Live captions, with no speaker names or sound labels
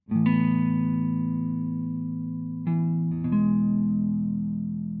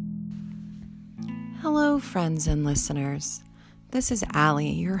Hello, friends and listeners. This is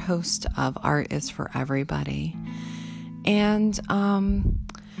Allie, your host of Art is for Everybody. And, I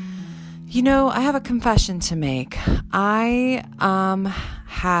have a confession to make. I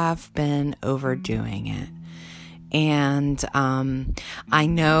have been overdoing it. And I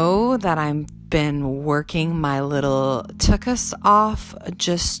know that I've been working my little tuchus off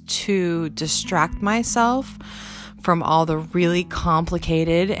just to distract myself from all the really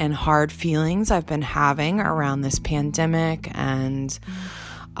complicated and hard feelings I've been having around this pandemic and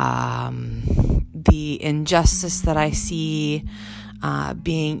the injustice that I see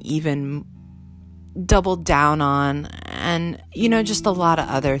being even doubled down on, and, just a lot of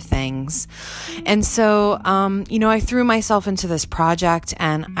other things. And so, I threw myself into this project,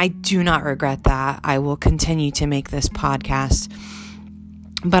 and I do not regret that. I will continue to make this podcast.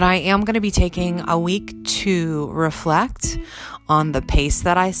 But I am going to be taking a week to reflect on the pace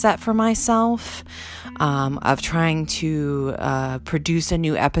that I set for myself, of trying to produce a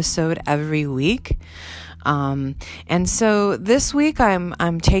new episode every week. And so this week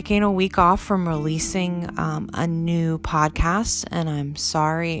I'm taking a week off from releasing a new podcast, and I'm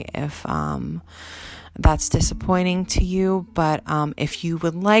sorry if that's disappointing to you, but if you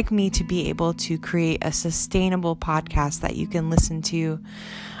would like me to be able to create a sustainable podcast that you can listen to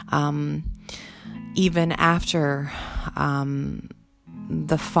even after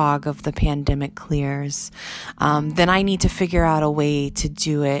the fog of the pandemic clears, then I need to figure out a way to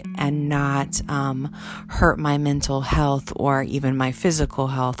do it and not hurt my mental health or even my physical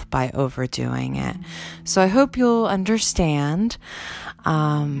health by overdoing it. So I hope you'll understand,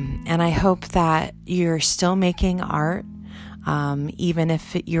 and I hope that you're still making art, even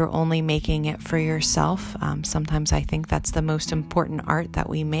if you're only making it for yourself. Sometimes I think that's the most important art that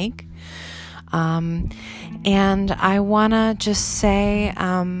we make. And I want to just say,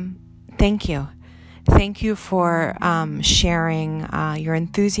 thank you. Thank you for, sharing, your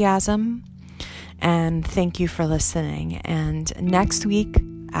enthusiasm, and thank you for listening. And next week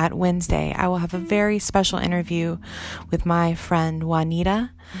at Wednesday, I will have a very special interview with my friend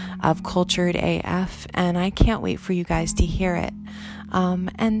Juanita of Cultured AF, and I can't wait for you guys to hear it.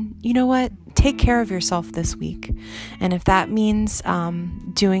 And you know what? Take care of yourself this week. And if that means,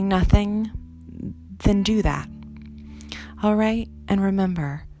 doing nothing, then do that. All right? And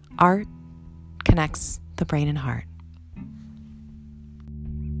remember, art connects the brain and heart.